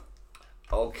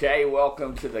Okay,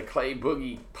 welcome to the Clay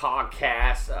Boogie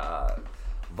podcast,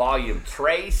 volume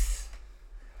trace.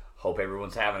 Hope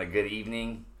everyone's having a good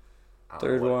evening.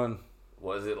 Third one.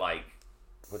 Was it like,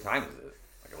 what time is it?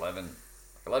 Like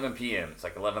 11 p.m. It's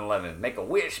like 11:11. Make a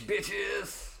wish,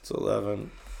 bitches. It's 11.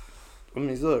 Let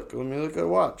me look at the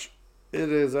watch.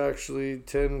 It is actually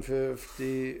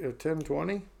 10:50 or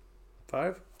 10:20?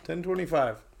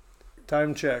 10:25.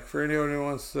 Time check for anyone who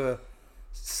wants to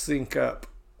sync up.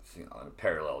 In a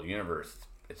parallel universe,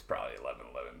 it's probably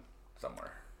 11:11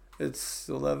 somewhere. It's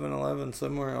 11:11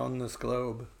 somewhere on this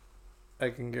globe. I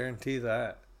can guarantee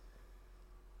that.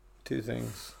 Two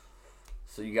things.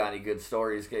 So you got any good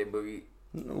stories, K Boogie?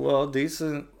 Well,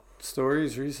 decent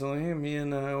stories recently. Me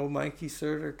and old Mikey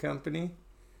started our company.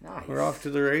 Nice. We're off to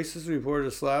the races. We poured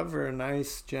a slab for a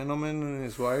nice gentleman and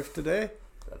his wife today.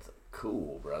 That's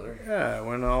cool, brother. Yeah, it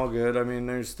went all good. I mean,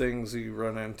 there's things you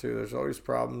run into. There's always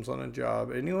problems on a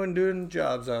job. Anyone doing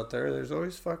jobs out there, there's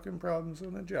always fucking problems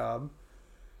on a job.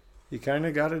 You kind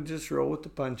of got to just roll with the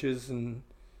punches, and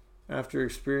after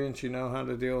experience, you know how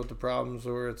to deal with the problems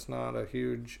where it's not a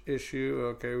huge issue.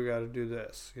 Okay, we got to do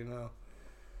this, you know.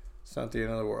 It's not the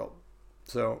end of the world.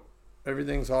 So,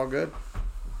 everything's all good.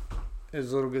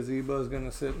 His little gazebo is going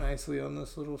to sit nicely on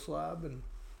this little slab, and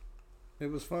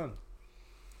it was fun.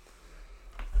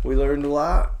 We learned a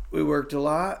lot. We worked a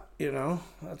lot. You know,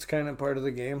 that's kind of part of the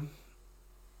game.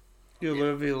 You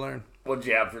live, you learn. What'd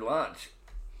you have for lunch?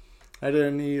 I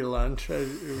didn't eat lunch.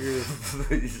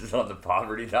 He's on the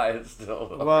poverty diet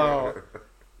still. Well,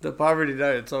 the poverty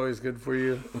diet's always good for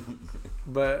you.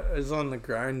 But it's on the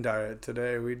grind diet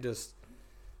today. We just,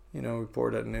 we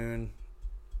poured at noon.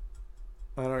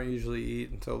 I don't usually eat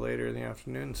until later in the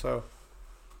afternoon, so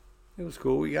it was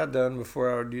cool. We got done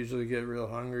before I would usually get real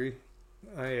hungry.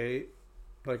 I ate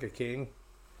like a king.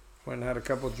 Went and had a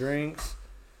couple drinks.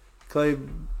 Clay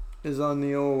is on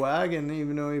the old wagon,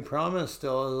 even though he promised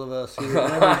all of us he would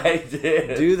never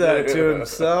do that to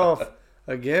himself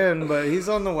again. But he's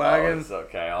on the wagon. Oh, it's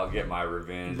okay. I'll get my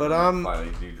revenge. But I'm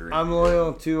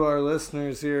loyal to our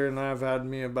listeners here, and I've had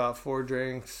me about 4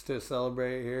 drinks to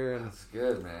celebrate here. And, that's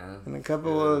good, man. And a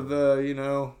couple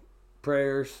of,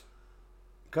 prayers.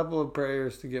 A couple of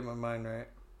prayers to get my mind right.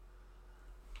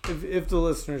 If the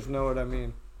listeners know what I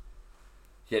mean.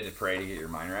 You had to pray to get your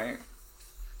mind right?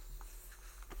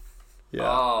 Yeah.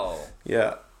 Oh.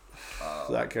 Yeah.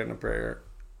 That kind of prayer.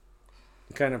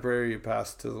 The kind of prayer you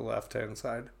pass to the left-hand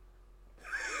side.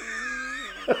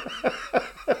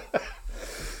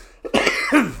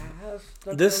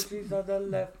 This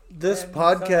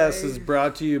podcast is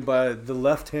brought to you by the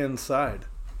left-hand side,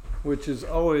 which is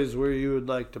always where you would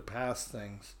like to pass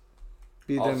things.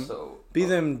 Be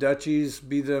them duchies,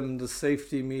 be them the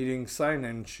safety meeting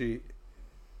sign-in sheet,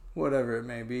 whatever it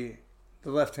may be.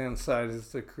 The left-hand side is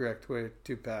the correct way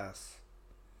to pass.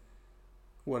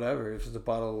 Whatever. If it's a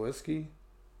bottle of whiskey,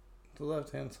 the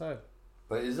left-hand side.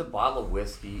 But is a bottle of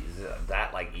whiskey, is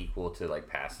that like equal to like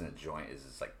passing a joint? Is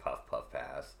this like puff, puff,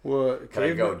 pass? Well, can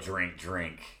I go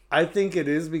drink? I think it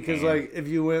is because like if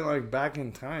you went like back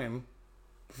in time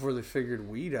before they figured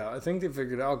weed out, I think they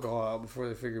figured alcohol out before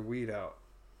they figured weed out.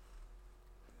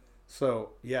 So,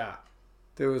 yeah,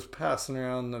 there was passing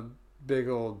around the big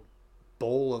old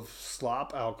bowl of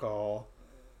slop alcohol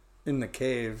in the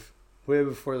cave way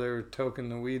before they were toking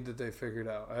the weed that they figured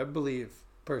out. I believe,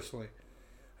 personally.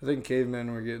 I think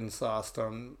cavemen were getting sauced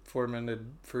on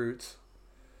fermented fruits.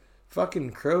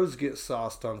 Fucking crows get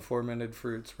sauced on fermented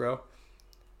fruits, bro.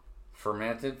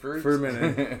 Fermented fruits?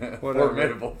 Fermented.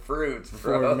 Formidable fruits,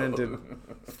 bro.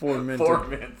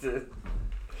 Fermented.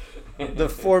 The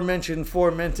aforementioned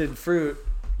fermented fruit.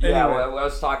 Yeah, anyway. well, I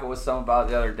was talking with someone about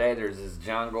it the other day. There's this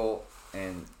jungle,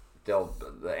 and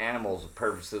the animals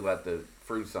purposely let the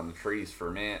fruits on the trees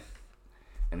ferment,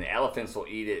 and the elephants will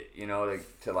eat it,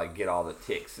 to like get all the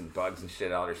ticks and bugs and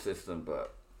shit out of their system.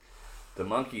 But the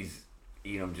monkeys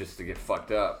eat them just to get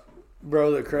fucked up.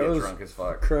 Bro, the crows. Get drunk as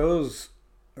fuck. Crows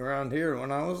around here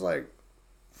when I was like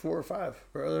 4 or 5,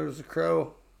 bro, there was a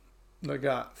crow that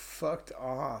got fucked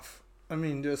off. I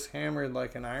mean, just hammered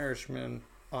like an Irishman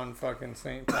on fucking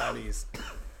St. Patty's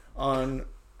on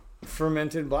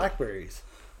fermented blackberries.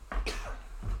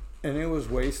 And it was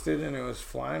wasted and it was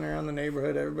flying around the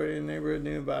neighborhood. Everybody in the neighborhood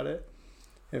knew about it.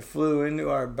 It flew into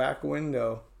our back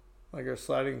window, like our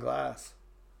sliding glass,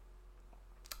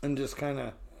 and just kind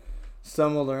of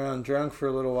stumbled around drunk for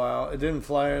a little while. It didn't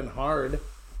fly in hard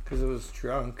because it was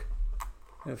drunk.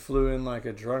 It flew in like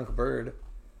a drunk bird.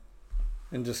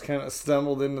 And just kind of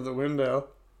stumbled into the window,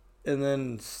 and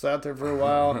then sat there for a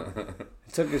while.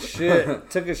 Took a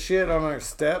shit on our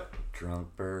step.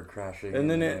 Drunk bird crashing. And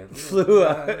then it flew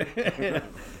out.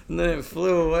 And then it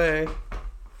flew away,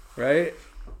 right?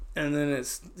 And then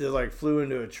it like flew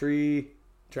into a tree,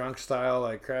 drunk style,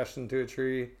 like crashed into a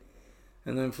tree,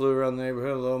 and then flew around the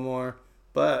neighborhood a little more.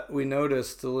 But we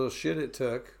noticed the little shit it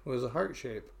took was a heart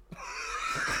shape.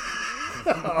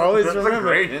 I always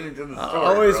remember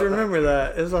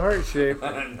that. It's a heart shape.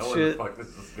 I don't know where the fuck this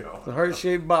is going. The heart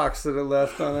shaped box that it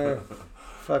left on our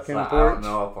fucking porch. I don't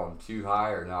know if I'm too high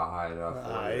or not high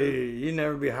enough. You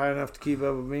never be high enough to keep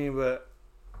up with me, but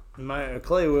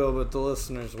Clay will, but the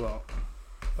listeners won't.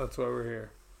 That's why we're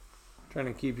here. Trying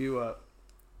to keep you up.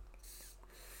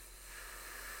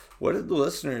 What did the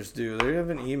listeners do? They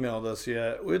haven't emailed us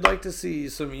yet. We'd like to see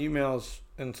some emails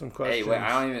and some questions. Hey, wait,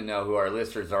 I don't even know who our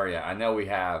listeners are yet. I know we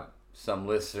have some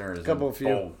listeners in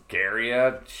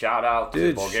Bulgaria. Shout out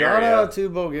to Bulgaria. Shout out to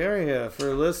Bulgaria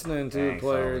for listening to a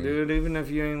player, homie. Dude. Even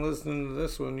if you ain't listening to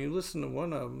this one, you listen to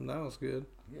one of them. That was good.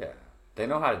 Yeah. They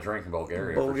know how to drink in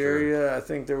Bulgaria. Bulgaria, for sure. I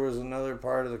think there was another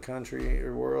part of the country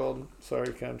or world.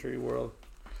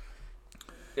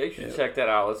 Yeah, you should check that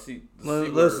out. Let's see.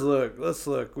 Let's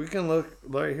look. We can look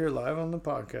right here live on the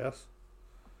podcast.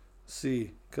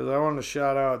 See, because I want to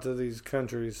shout out to these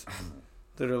countries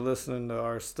that are listening to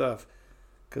our stuff,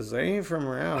 because they ain't from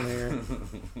around here.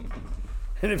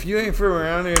 And if you ain't from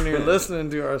around here and you're listening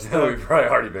to our stuff, we've probably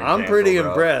already been I'm pretty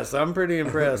impressed.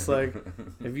 Like,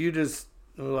 if you just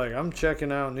like, I'm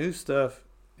checking out new stuff,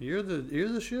 you're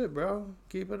the shit, bro.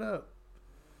 Keep it up.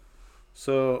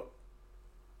 So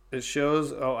it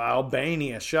shows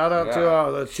Albania. Shout out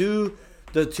to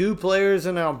the two players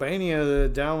in Albania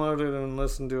that downloaded and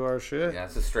listened to our shit. Yeah,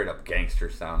 it's a straight up gangster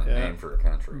sounding name for a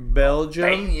country. Belgium.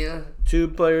 Albania. 2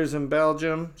 players in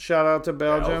Belgium. Shout out to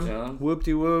Belgium.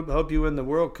 Whoop-de-whoop. Hope you win the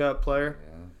World Cup, player. Yeah.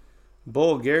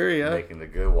 Bulgaria. Making the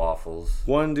good waffles.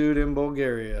 1 dude in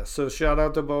Bulgaria. So shout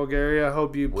out to Bulgaria. I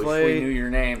hope you play. Wish we knew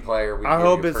your name, player. I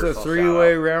hope it's a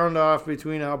 3-way round off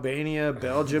between Albania,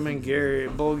 Belgium, and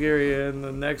Bulgaria in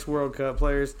the next World Cup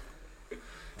players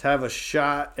to have a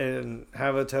shot and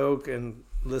have a toke and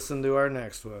listen to our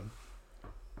next one.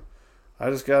 I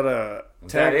just got a text.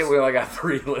 Is that it? We only got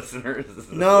 3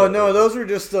 listeners. No, those were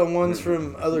just the ones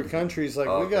from other countries. Like,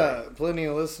 we got plenty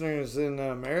of listeners in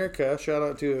America. Shout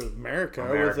out to America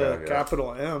with a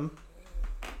capital M.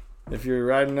 If you're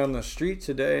riding down the street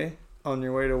today on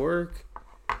your way to work,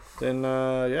 then,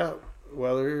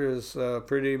 weather is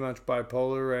pretty much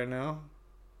bipolar right now.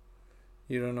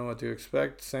 You don't know what to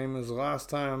expect. Same as last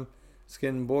time. It's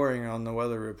getting boring on the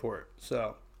weather report.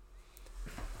 So...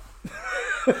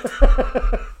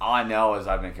 All I know is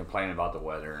I've been complaining about the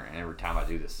weather, and every time I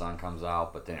do, the sun comes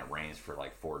out, but then it rains for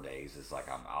like 4 days. It's like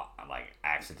I'm like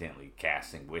accidentally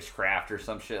casting witchcraft or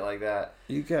some shit like that.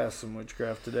 You cast some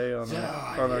witchcraft today on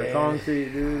our concrete,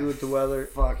 dude, with the weather.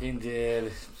 Fucking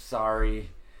did. Sorry.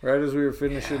 Right as we were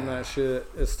finishing that shit,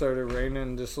 it started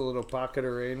raining. Just a little pocket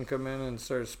of rain come in and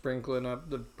started sprinkling up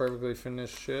the perfectly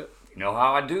finished shit. You know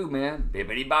how I do, man.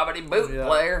 Bibbity bobbity boot,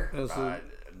 player.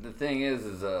 The thing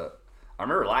is I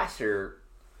remember last year,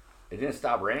 it didn't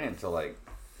stop raining until like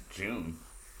June.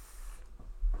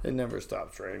 It never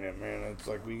stops raining, man. It's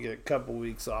like we get a couple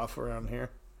weeks off around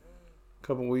here. A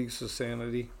couple weeks of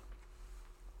sanity.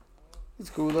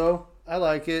 It's cool, though. I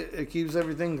like it. It keeps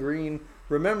everything green.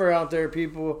 Remember out there,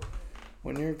 people,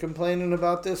 when you're complaining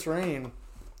about this rain,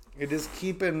 it is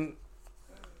keeping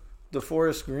the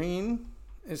forest green.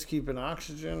 It's keeping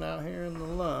oxygen out here in the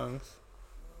lungs.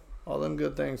 All them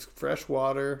good things, fresh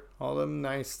water, all them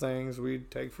nice things we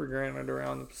take for granted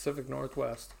around the Pacific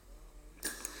Northwest.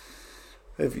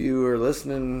 If you are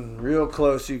listening real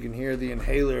close, you can hear the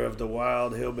inhaler of the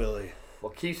wild hillbilly.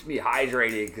 Well, it keeps me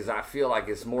hydrated because I feel like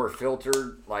it's more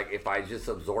filtered. Like if I just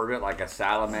absorb it like a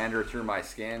salamander through my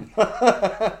skin. You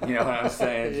know what I'm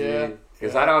saying, G?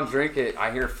 Because I don't drink it. I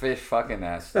hear fish fucking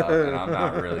that stuff, and I'm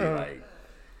not really like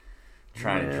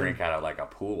trying to drink out of like a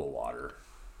pool of water.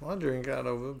 I'll drink out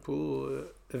of a pool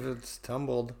if it's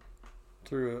tumbled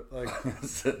through it.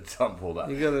 Like tumbled out.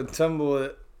 You gotta tumble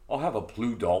it. I'll have a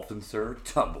blue dolphin, sir.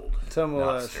 Tumbled. Tumble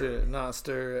that shit, not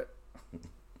stir it.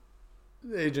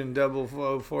 Agent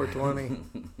 00420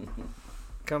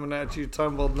 coming at you,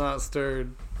 tumbled, not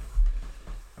stirred.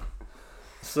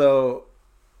 So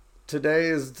today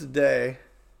is the day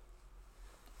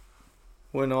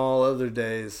when all other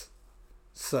days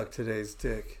suck today's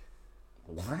dick.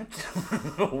 What?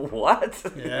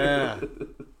 What? Yeah.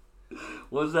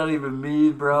 What does that even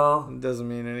mean, bro? It doesn't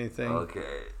mean anything.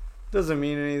 Okay. Doesn't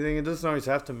mean anything. It doesn't always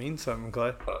have to mean something,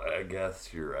 Clay. I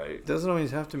guess you're right. It doesn't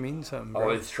always have to mean something, bro.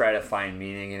 Always try to find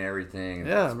meaning in everything.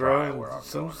 Yeah, bro.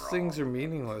 Some things are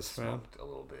meaningless, man. A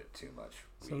little bit too much.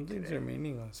 Some things are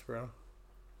meaningless, bro.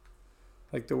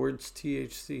 Like the words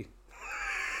THC.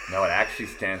 No, it actually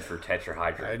stands for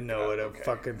tetrahydrocannabinol. I know what it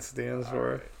fucking stands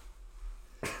for.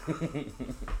 Right.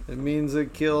 It means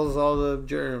it kills all the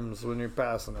germs when you're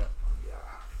passing it. Yeah.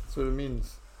 That's what it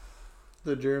means.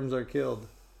 The germs are killed.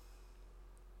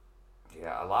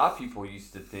 Yeah, a lot of people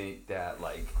used to think that,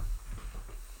 like,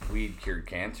 weed cured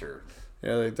cancer.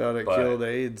 Yeah, they thought it killed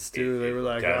AIDS, too. They were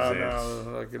like, doesn't. oh,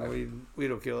 no, fucking weed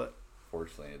will kill it.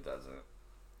 Fortunately, it doesn't.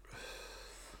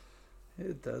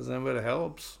 It doesn't, but it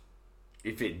helps.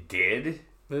 If it did,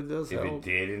 It does help. if it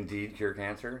did indeed cure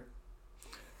cancer,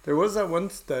 There was that one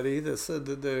study that said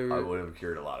that I would have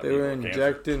cured a lot of they people were with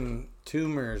injecting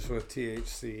tumors with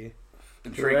THC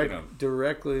and drinking them.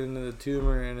 directly into the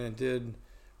tumor, and it did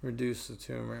reduce the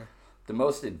tumor. The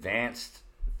most advanced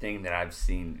thing that I've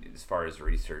seen as far as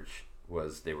research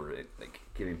was they were like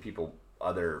giving people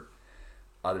other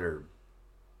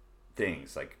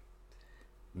things like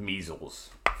measles,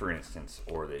 for instance,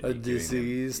 or they'd A be giving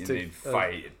disease them, to- they'd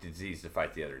fight a disease to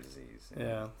fight the other disease.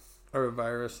 Yeah, or a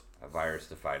virus. A virus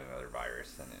to fight another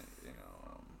virus, and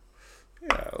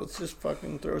Yeah, let's just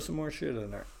fucking throw some more shit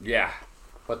in there. yeah.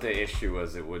 But the issue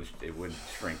was it would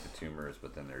shrink the tumors,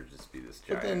 but then there'd just be this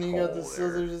giant But then you hole got this there.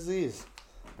 other disease.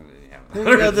 And then you have Then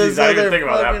another you got disease. this I didn't other even think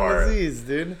about that fucking part. disease,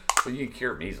 dude. But you can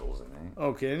cure measles, I think.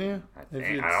 Oh, can you?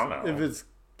 I don't know. If it's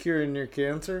curing your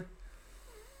cancer,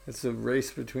 it's a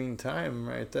race between time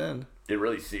right then. It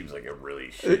really seems like a really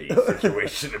shitty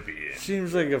situation to be in.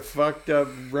 Seems like a fucked up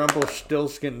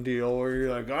Rumpelstiltskin deal where you're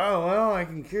like, oh, well, I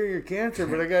can cure your cancer,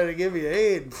 but I gotta give you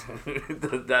AIDS.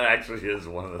 That actually is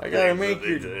one of the I things. gotta make that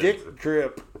your they did. dick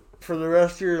drip for the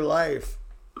rest of your life.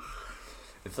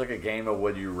 It's like a game of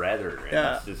Would You Rather, and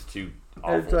Yeah. it's just two It's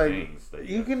awful like, things. That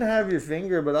you can have your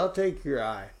finger, but I'll take your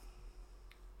eye.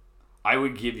 I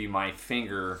would give you my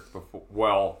finger before.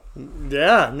 Well,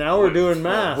 Yeah, now we're doing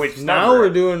math. Now we're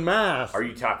doing math. are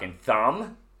you talking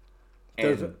thumb?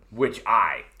 Does And it- which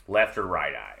eye? Left or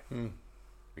right eye?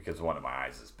 Because one of my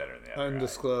eyes is better than the other.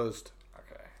 Undisclosed. Eye.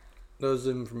 Okay. Those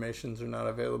informations are not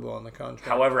available on the contract.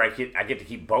 However, I get to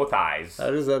keep both eyes,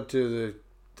 That is up to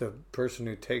the person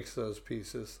who takes those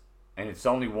pieces. and it's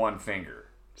only one finger.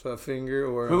 So a finger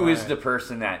or Who an is eye. the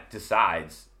person that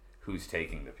decides who's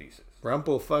taking the pieces?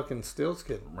 Rumple fucking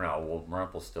Stiltskin? No, well,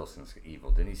 Rumpelstiltskin's evil.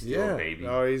 Didn't he steal Yeah. a baby?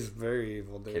 Oh, he's very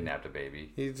evil, dude. Kidnapped a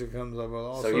baby. He just comes up with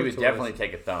all So sorts he would of definitely ways.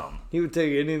 take a thumb. He would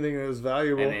take anything that was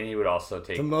valuable. And then he would also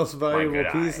take The most my valuable good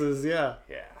eye. pieces, yeah.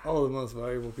 Yeah. All the most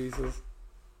valuable pieces.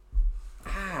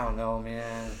 I don't know,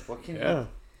 man. What can Yeah. you...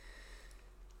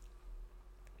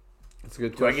 It's a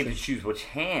good Do I question. get to choose which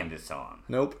hand it's on?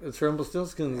 Nope, it's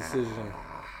Rumpelstiltskin's decision.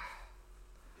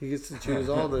 He gets to choose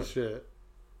all this shit.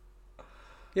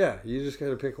 Yeah, you just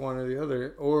gotta pick one or the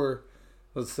other. Or,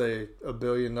 let's say, $1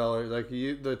 billion. Like,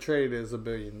 the trade is $1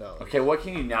 billion. Okay, what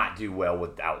can you not do well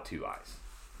without two eyes?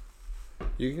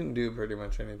 You can do pretty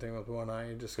much anything with one eye.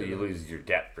 You just So gotta, you lose your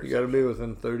depth you perception. gotta be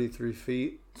within 33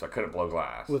 feet. So I couldn't blow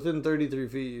glass. Within 33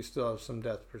 feet, you still have some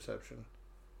depth perception.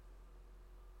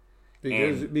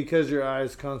 Because your eye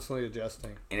is constantly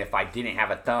adjusting. And if I didn't have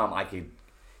a thumb, I could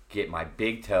get my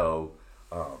big toe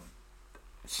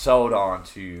sewed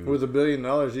onto... With $1 billion,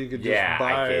 you could just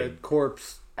buy a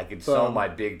corpse. I could thumb. sew my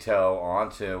big toe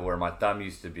onto where my thumb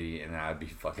used to be, and that would be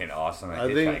fucking awesome.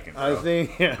 I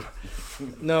think, yeah.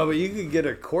 No, but you could get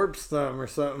a corpse thumb or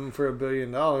something for $1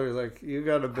 billion. Like, you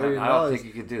got $1 billion. I don't think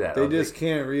you could do that. They just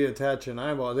can't reattach an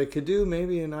eyeball. They could do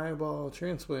maybe an eyeball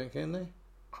transplant, can they?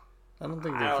 I don't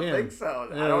think they can. I don't think so.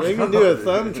 I Yeah, don't they can know. do a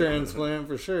thumb transplant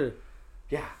for sure.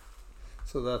 Yeah.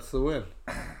 So that's the win.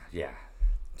 Yeah.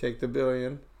 Take the $1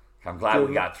 billion. I'm glad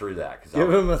we got through that. Cause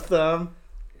Give him a thumb.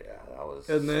 Yeah, that was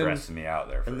And then- stressing me out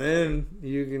there. And then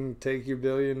you can take your $1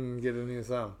 billion and get a new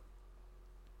thumb.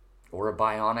 Or a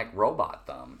bionic robot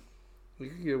thumb. You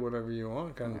can get whatever you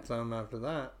want kind of thumb after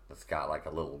that. That's got like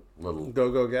a little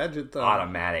Go gadget thumb.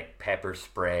 automatic pepper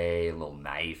spray, a little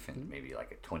knife, and maybe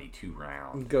like a 22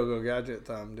 round Go gadget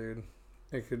thumb, dude.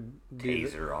 It could be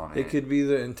taser on it. It could be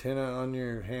the antenna on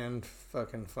your hand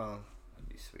fucking phone. That'd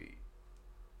be sweet.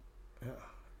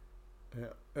 Yeah.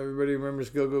 Everybody remembers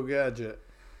Go Gadget.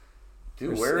 Dude,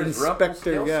 There's where is Inspector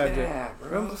Rumpelstiltskin Gadget. at, bro?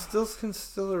 Rumpelstiltskin's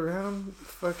still around.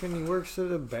 Fucking, he works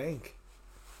at a bank.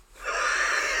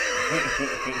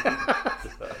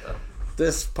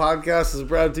 This podcast is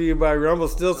brought to you by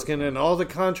Rumpelstiltskin and all the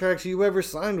contracts you ever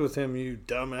signed with him, you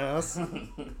dumbass.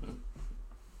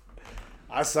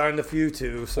 I signed a few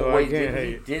too, so Wait, I can't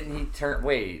hate. didn't he turn?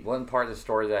 Wait, one part of the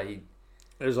story that he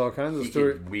There's all kinds of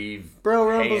stories. could weave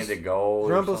Bro, hay into gold.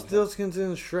 or something? Rumpelstiltskin's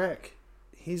in Shrek.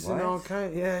 He's in What? all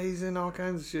kinds. Yeah, he's in all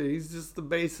kinds of shit. He's just the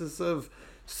basis of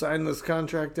sign this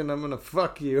contract and I'm gonna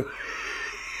fuck you.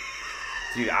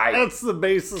 Dude, That's the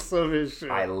basis of his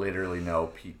shit. I literally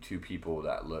know two people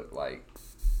that look like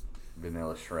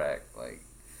Vanilla Shrek. Like,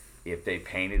 if they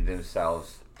painted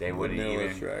themselves, they wouldn't Vanilla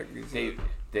even. Shrek.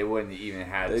 They wouldn't even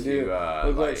have They do. to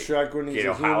Look like Shrek when he's get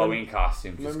a a human. Halloween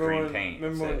costume, just green when, paint.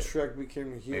 Remember when Shrek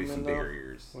became a human? Maybe some bigger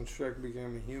ears. When Shrek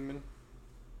became a human.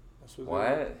 That's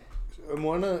What? In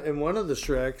one of the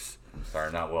Shreks. I'm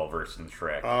sorry, not well versed in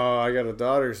Shrek. Oh, I got a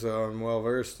daughter, so I'm well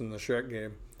versed in the Shrek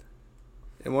game.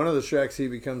 In one of the Shreks, he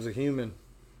becomes a human.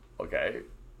 Okay.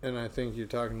 And I think you're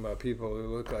talking about people who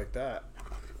look like that.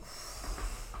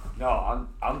 No,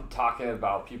 I'm talking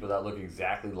about people that look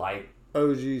exactly like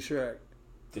OG Shrek.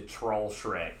 the troll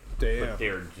Shrek. Damn. But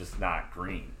they're just not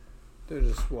green. They're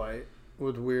just white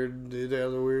with weird. Do they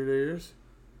have the weird ears?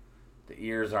 The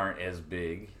ears aren't as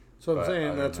big. So I'm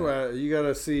saying that's why you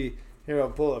gotta see. Here, I'll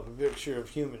pull up a picture of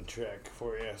human Shrek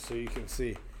for you so you can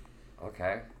see.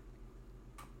 Okay.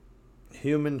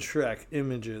 Human Shrek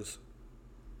images.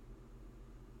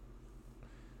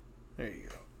 There you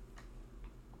go.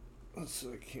 That's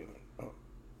like human. Oh.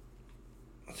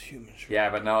 That's human Shrek. Yeah,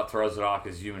 but no, it throws it off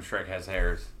because human Shrek has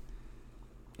hairs.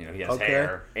 You know, he has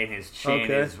hair, and his chin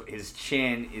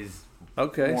is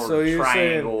okay. more So you're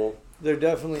triangle. saying they're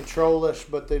definitely trollish,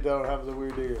 but they don't have the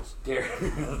weird ears.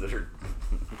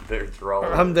 They're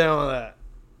trolling. I'm down with that.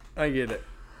 I get it.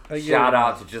 Shout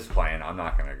out to Just Playing. I'm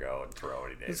not gonna go and throw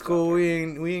any names. It's cool. Out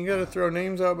We ain't gotta throw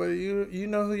names out, but you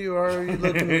know who you are. You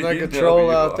looking like a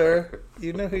troll out there.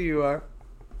 You know who you are,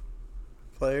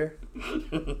 player.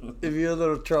 If you're a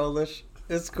little trollish,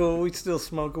 it's cool. We still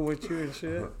smoking with you and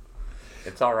shit.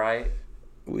 It's all right.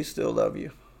 We still love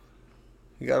you.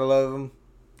 You gotta love them.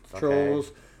 It's Trolls.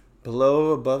 okay.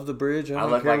 Below, above the bridge. I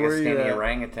look like a skinny at.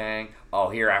 orangutan. Oh,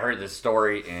 here, I heard this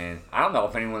story, and I don't know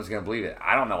if anyone's going to believe it.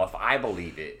 I don't know if I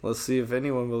believe it. Let's see if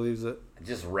anyone believes it. I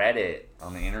just read it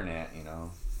on the internet, you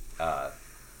know.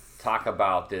 Talk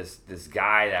about this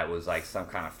guy that was like some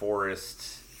kind of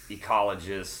forest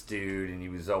ecologist dude, and he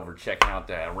was over checking out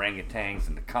the orangutans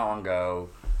in the Congo,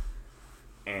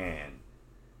 and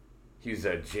he was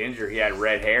a ginger. He had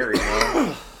red hair, you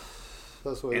know.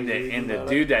 That's what and the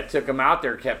dude that took him out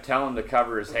there kept telling him to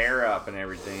cover his hair up and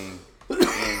everything.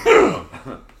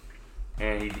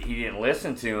 And he didn't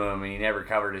listen to him, and he never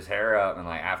covered his hair up. And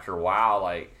like after a while,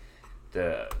 like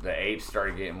the apes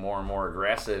started getting more and more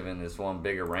aggressive, and this one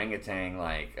big orangutan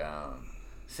like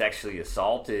sexually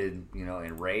assaulted, you know,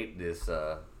 and raped this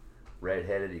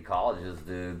redheaded ecologist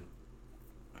dude.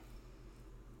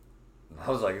 I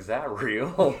was like, is that real?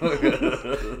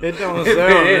 It don't sound If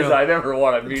it is, real. I never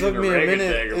want to meet an It took me a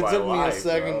minute. orangutan in my It took me a life,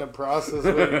 second bro. to process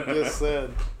what you just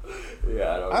said.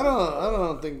 Yeah, I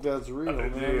don't think that's real,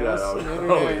 man. Dude, That's I don't some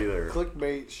know internet either.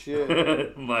 clickbait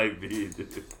shit. Might be,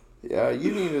 dude. Yeah,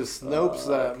 you need to Snopes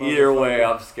that. Either way,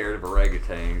 motherfucker. I'm scared of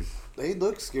orangutans. They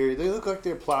look scary. They look like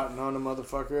they're plotting on a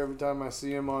motherfucker every time I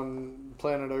see them on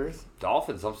planet Earth.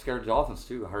 Dolphins, I'm scared of dolphins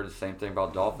too. I heard the same thing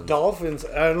about dolphins. Dolphins,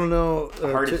 I don't know. I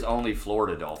heard it's only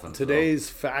Florida dolphins. Today's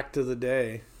fact of the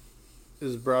day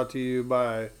is brought to you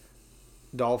by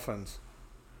dolphins.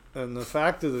 And the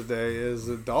fact of the day is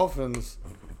that dolphins,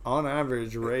 on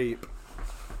average, rape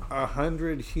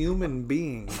 100 human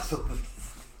beings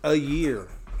a year.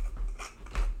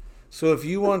 So if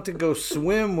you want to go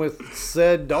swim with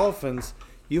said dolphins,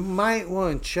 you might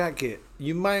want to check it.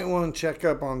 You might want to check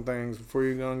up on things before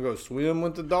you're going to go swim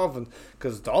with the dolphins,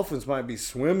 because dolphins might be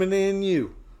swimming in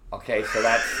you. Okay, so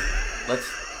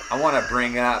I want to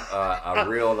bring up a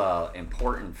real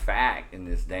important fact in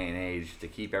this day and age to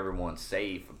keep everyone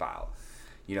safe about,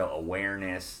 you know,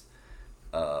 awareness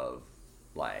of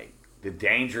like the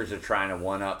dangers of trying to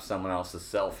one up someone else's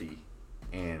selfie,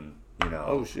 and you know.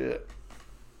 Oh shit.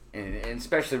 And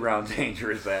especially around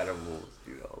dangerous animals,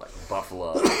 you know, like buffalo,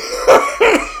 or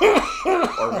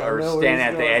stand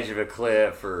at the edge of a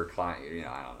cliff, or climb. You know,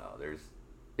 I don't know.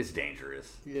 It's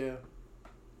dangerous. Yeah.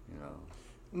 You know.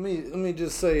 Let me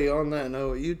just say on that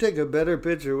note, you take a better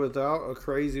picture without a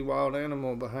crazy wild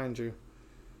animal behind you.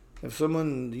 If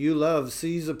someone you love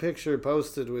sees a picture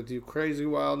posted with you crazy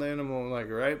wild animal like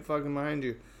right fucking behind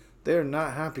you, they're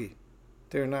not happy.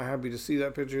 They're not happy to see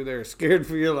that picture. They're scared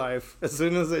for your life as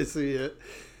soon as they see it.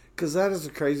 Because that is a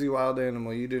crazy wild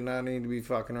animal. You do not need to be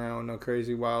fucking around with no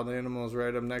crazy wild animals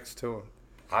right up next to them.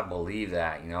 I believe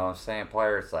that. You know what I'm saying,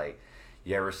 player? It's like,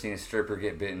 you ever seen a stripper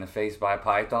get bit in the face by a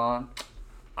python?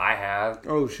 I have.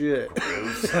 Oh, shit.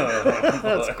 That's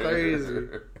crazy.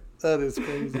 That is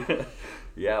crazy.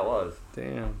 Yeah, it was.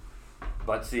 Damn.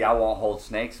 But see, I won't hold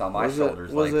snakes on my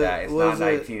shoulders like that. It's not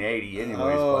 1980 anyways,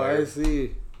 Oh, player. I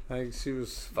see. Like she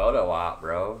was Photo op,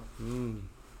 bro.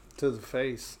 to the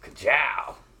face.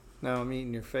 Ka-chow. Now I'm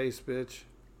eating your face, bitch.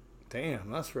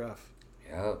 Damn, that's rough.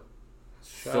 Yep.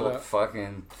 Shout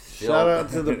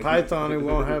out to the python who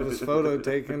won't have his photo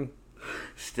taken.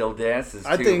 Still dances,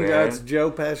 I too, think man. that's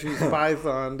Joe Pesci's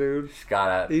python, dude.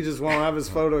 He just won't have his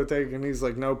photo taken. He's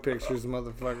like, no pictures,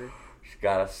 motherfucker. She's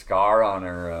got a scar on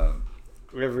her...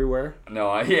 everywhere?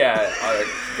 No, yeah.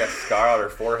 She's got a scar on her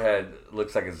forehead.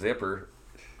 Looks like a zipper.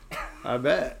 I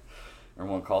bet.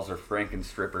 Everyone calls her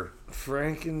Frankenstripper.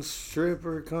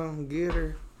 Frankenstripper, come get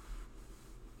her.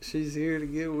 She's here to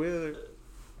get with her.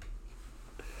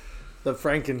 The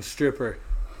Frankenstripper.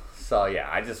 So, yeah,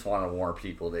 I just want to warn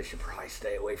people they should probably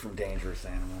stay away from dangerous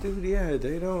animals. Dude, yeah,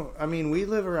 they don't... I mean, we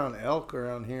live around elk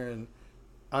around here, and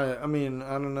I mean,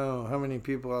 I don't know how many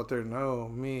people out there know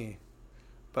me,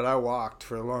 but I walked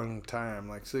for a long time,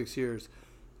 like 6 years.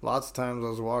 Lots of times I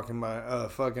was walking by a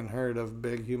fucking herd of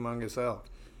big, humongous elk.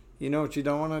 You know what you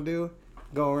don't want to do?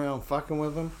 Go around fucking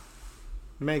with them,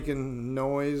 making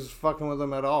noise, fucking with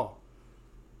them at all.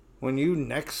 When you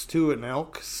next to an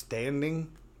elk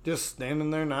standing... Just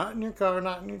standing there, not in your car,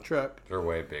 not in your truck. They're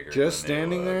way bigger. Just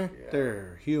standing there, yeah.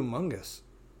 They're humongous.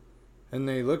 And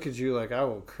they look at you like, I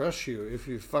will crush you if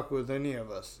you fuck with any of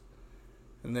us.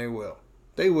 And they will.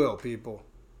 They will, people.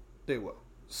 They will.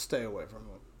 Stay away from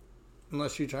them.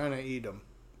 Unless you're trying to eat them.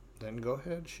 Then go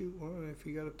ahead, shoot one if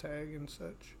you got a tag and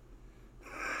such.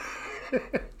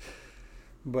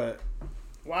 But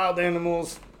wild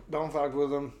animals, don't fuck with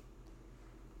them.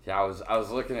 Yeah, I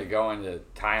was looking at going to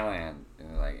Thailand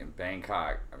and like in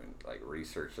Bangkok. I mean, like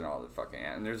researching all the fucking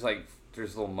and there's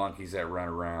little monkeys that run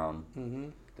around. Mm-hmm.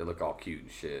 They look all cute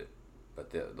and shit,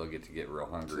 but they'll get real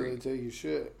hungry. So they take your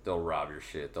shit. They'll rob your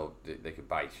shit. They could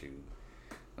bite you.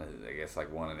 I guess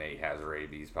like 1 in 8 has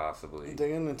rabies possibly.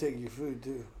 They're gonna take your food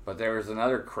too. But there was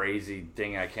another crazy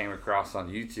thing I came across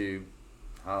on YouTube.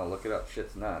 Oh, look it up.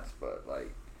 Shit's nuts. But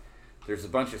like, there's a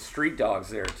bunch of street dogs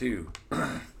there too.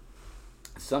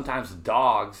 Sometimes the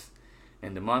dogs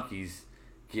and the monkeys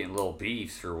getting little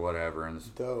beefs or whatever. And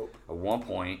dope. At one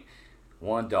point,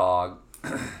 one dog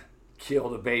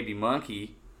killed a baby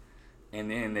monkey, and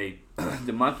then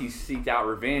the monkeys seeked out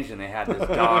revenge, and they had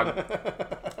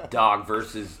this dog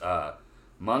versus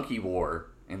monkey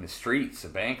war in the streets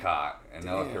of Bangkok, and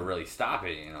no one could really stop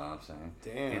it. You know what I'm saying?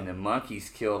 Damn. And the monkeys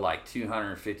killed like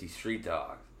 250 street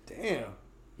dogs. Damn.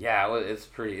 Yeah, it's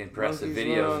pretty impressive monkeys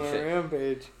videos on and shit. A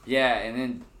rampage. Yeah,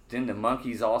 and then the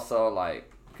monkeys also,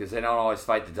 like, because they don't always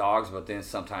fight the dogs, but then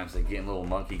sometimes they get in little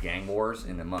monkey gang wars,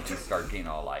 and the monkeys start getting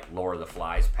all, like, Lord of the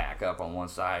Flies pack up on one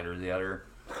side or the other.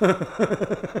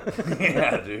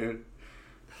 Yeah, dude.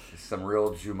 There's some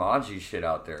real Jumanji shit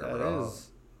out there, bro. That is,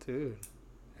 dude.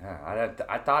 Yeah,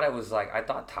 I thought it was, like, I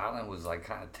thought Thailand was, like,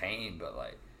 kind of tame, but,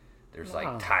 like, there's,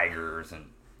 like, tigers and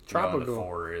tropical. In the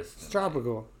forest. It's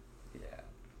tropical.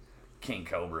 King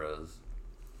cobras.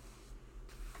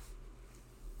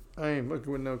 I ain't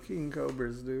fucking with no king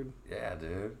cobras, dude. Yeah,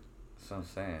 dude. That's what I'm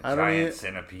saying. Giant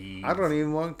centipedes. I don't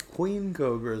even want queen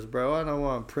cobras, bro. I don't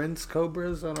want prince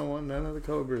cobras. I don't want none of the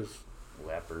cobras.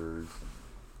 Leopards.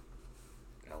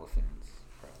 And elephants.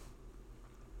 Bro.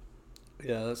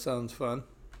 Yeah, that sounds fun.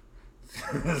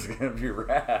 It's gonna be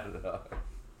rad, though.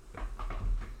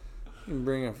 You can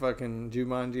bring a fucking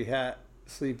Jumanji hat,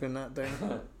 sleep in that thing.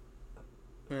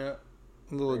 Yeah.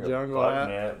 A little jungle hat.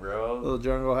 Net, bro. Little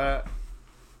jungle hat.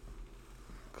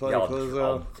 Clay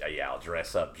Clizzo. I'll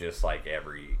dress up just like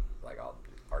every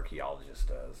archaeologist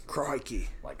does. Crikey.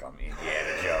 Like I'm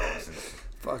Indiana Jones. And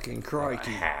fucking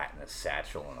crikey. A hat and a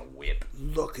satchel and a whip.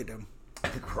 Look at him.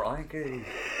 Crikey.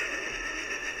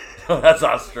 That's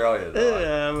Australia, though.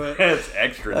 Yeah, but it's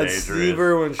extra dangerous. Steve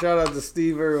Irwin. Shout out to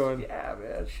Steve Irwin. Yeah,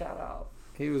 man. Shout out.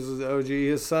 He was the OG.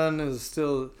 His son is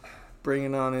still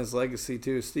bringing on his legacy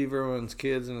too. Steve Irwin's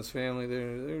kids and his family,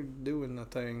 they're doing the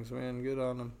things, man. Good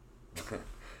on them.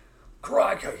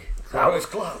 Crikey, that was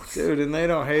close, dude. And they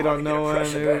don't hate on no one.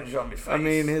 On I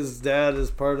mean, his dad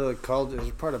is part of the culture, is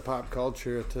part of pop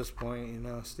culture at this point. You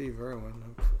know, Steve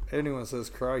Irwin. If anyone says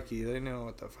crikey, they know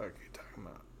what the fuck you're talking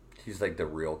about. He's like the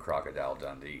real Crocodile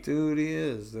Dundee. Dude, he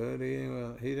is. Dude,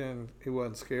 he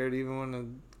wasn't scared even when he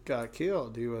got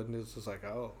killed. He wasn't just like,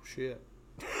 oh shit.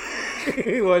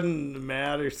 He wasn't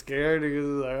mad or scared. He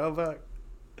was like, oh fuck.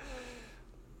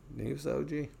 He was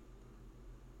OG.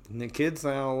 And the kids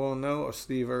now won't know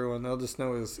Steve Irwin. They'll just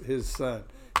know his son.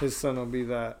 His son will be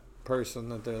that person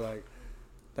that they're like,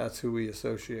 that's who we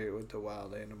associate with the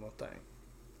wild animal thing.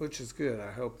 Which is good.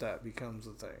 I hope that becomes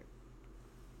a thing.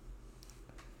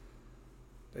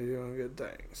 They're doing good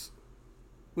things.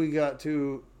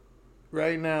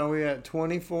 Right now we at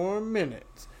 24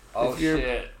 minutes. Oh,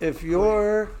 shit. If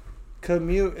your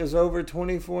commute is over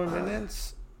 24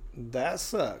 minutes, That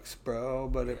sucks, bro,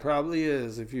 but it probably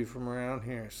is if you're from around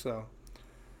here. So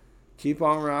keep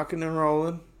on rocking and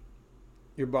rolling.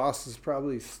 Your boss is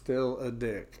probably still a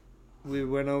dick. We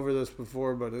went over this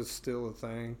before, but it's still a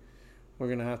thing. We're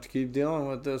going to have to keep dealing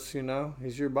with this, you know?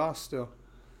 He's your boss still.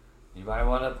 You might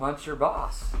want to punch your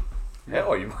boss.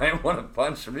 Hell, you might want to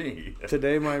punch me.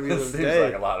 Today might be the Seems day.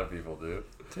 like a lot of people do.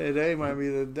 Today might be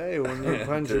the day when you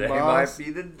punch your Today boss. might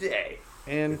be the day.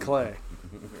 And Clay.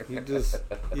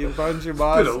 You punch your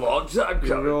boss. It's been a long time coming.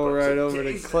 You roll right over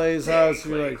to Clay's house.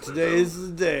 You're like, Clay. today is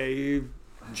the day you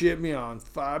chip me on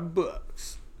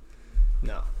 $5.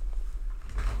 No.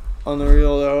 On the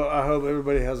real though, I hope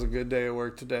everybody has a good day at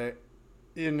work today.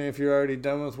 Even if you're already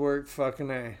done with work,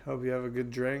 fucking A. Hope you have a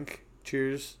good drink.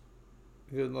 Cheers.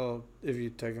 Good little, if you're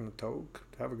taking a toke,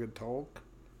 have a good toke.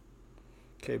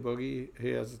 K Boogie, he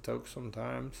has a toke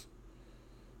sometimes.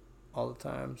 All the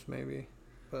times, maybe.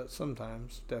 But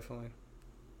sometimes, definitely.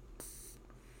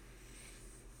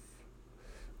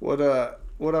 What I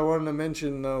wanted to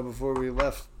mention, though, before we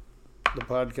left the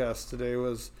podcast today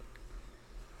was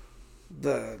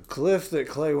the cliff that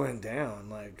Clay went down.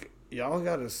 Like, y'all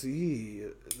got to see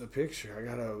the picture. I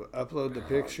got to upload the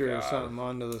picture or something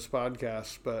onto this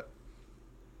podcast. But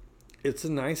it's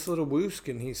a nice little woosk,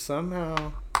 and he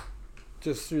somehow,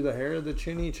 just through the hair of the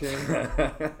chinny chin,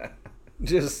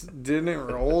 just didn't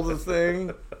roll the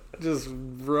thing. Just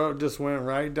went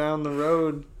right down the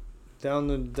road, down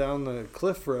the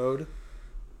cliff road.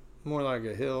 More like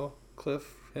a hill,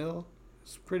 cliff hill.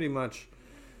 It's pretty much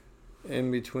in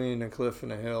between a cliff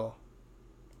and a hill.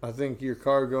 I think your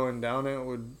car going down it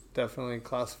would definitely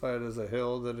classify it as a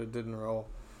hill that it didn't roll.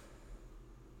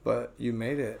 But you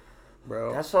made it,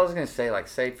 bro. That's what I was gonna say. Like,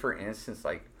 say for instance,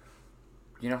 like,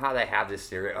 you know how they have this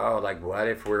theory? Oh, like, what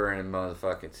if we're in a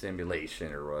motherfucking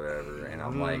simulation or whatever? And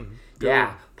I'm like,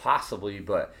 yeah, possibly,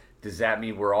 but does that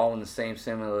mean we're all in the same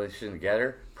simulation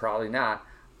together? Probably not.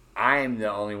 I am the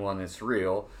only one that's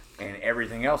real, and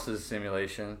everything else is a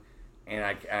simulation, and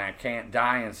I can't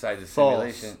die inside the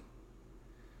simulation.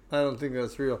 I don't think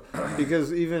that's real.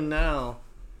 Because even now,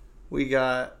 we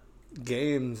got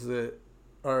games that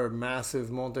are massive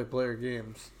multiplayer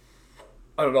games.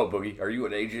 I don't know, Boogie. Are you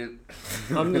an agent?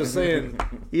 I'm just saying,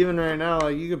 even right now,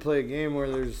 like, you could play a game where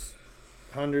there's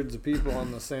hundreds of people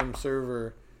on the same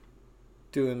server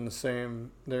doing the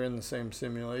same, they're in the same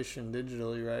simulation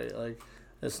digitally, right? Like,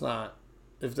 it's not,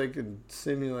 if they could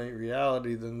simulate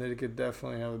reality, then they could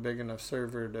definitely have a big enough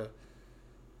server to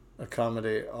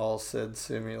accommodate all said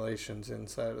simulations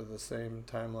inside of the same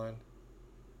timeline.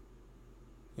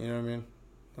 You know what I mean?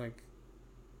 Like,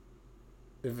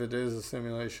 if it is a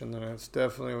simulation, then it's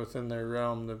definitely within their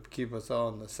realm to keep us all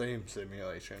in the same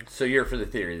simulation. So you're for the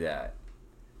theory that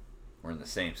we're in the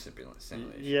same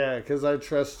simulation? Yeah, because I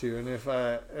trust you. And if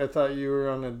I thought you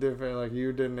were on a different, like,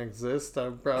 you didn't exist,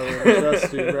 I probably wouldn't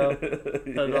trust you, bro.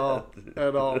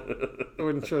 At all. I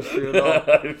wouldn't trust you at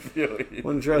all. I feel you.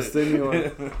 Wouldn't trust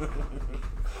anyone.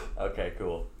 Okay,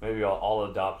 cool. Maybe I'll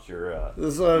adopt your.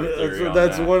 That's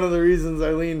one of the reasons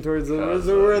I lean towards it.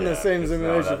 We're in the same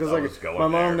simulation because, like, my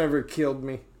mom never killed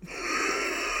me.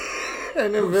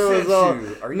 And if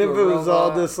it was all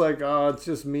this, like, oh, it's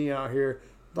just me out here.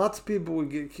 Lots of people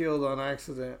would get killed on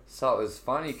accident. So it was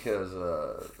funny because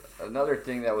another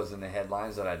thing that was in the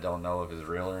headlines that I don't know if is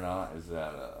real or not is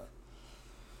that,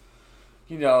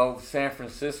 San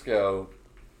Francisco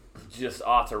just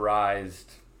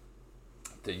authorized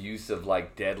the use of,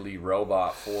 like, deadly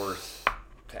robot force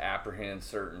to apprehend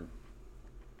certain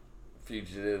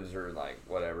fugitives or, like,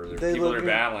 whatever. People are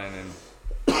battling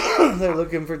and they're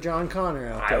looking for John Connor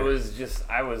out there.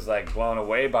 I was like blown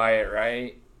away by it,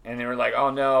 right? And they were like,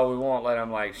 oh no, we won't let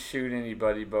them, like, shoot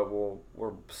anybody, but we'll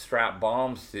strap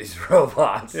bombs to these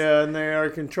robots. Yeah, and they are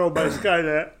controlled by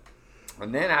Skynet.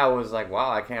 And then I was like,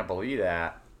 wow, I can't believe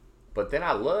that. But then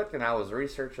I looked and I was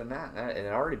researching that, and it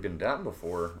had already been done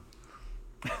before.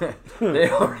 They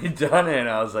already done it, and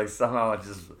I was like, somehow it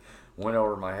just went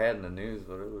over my head in the news,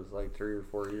 but it was like 3 or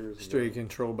 4 years ago. Straight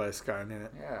controlled by Skynet.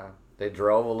 Yeah. They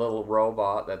drove a little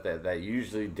robot that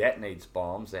usually detonates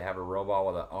bombs. They have a robot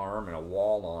with an arm and a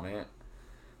wall on it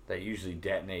that usually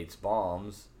detonates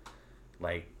bombs,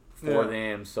 like, for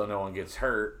them so no one gets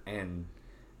hurt, and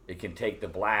it can take the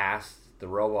blast, the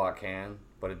robot can,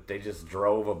 but they just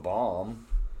drove a bomb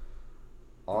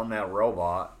on that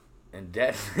robot and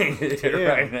detonated it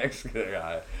right next to the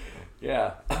guy.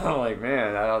 Yeah. I'm like,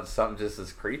 man, I thought something just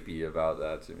as creepy about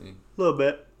that to me. A little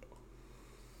bit.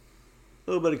 A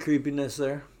little bit of creepiness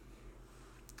there.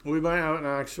 We might have an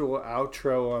actual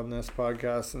outro on this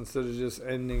podcast instead of just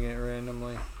ending it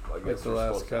randomly. Well, I guess the we're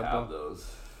last supposed to couple. have those.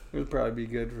 It would probably be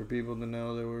good for people to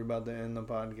know that we're about to end the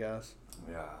podcast.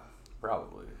 Yeah,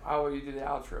 probably. How will you do the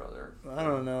outro there? I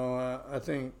don't know. I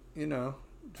think,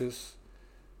 just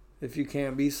if you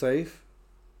can't be safe,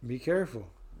 be careful.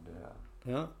 Yeah.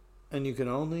 Yeah. And you can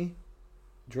only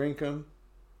drink them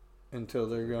until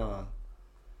they're gone.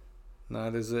 And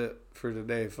that is it for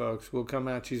today, folks. We'll come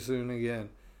at you soon again.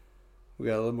 We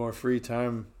got a little more free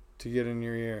time to get in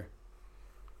your ear.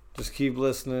 Just keep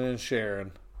listening and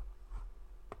sharing.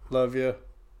 Love you.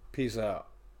 Peace out.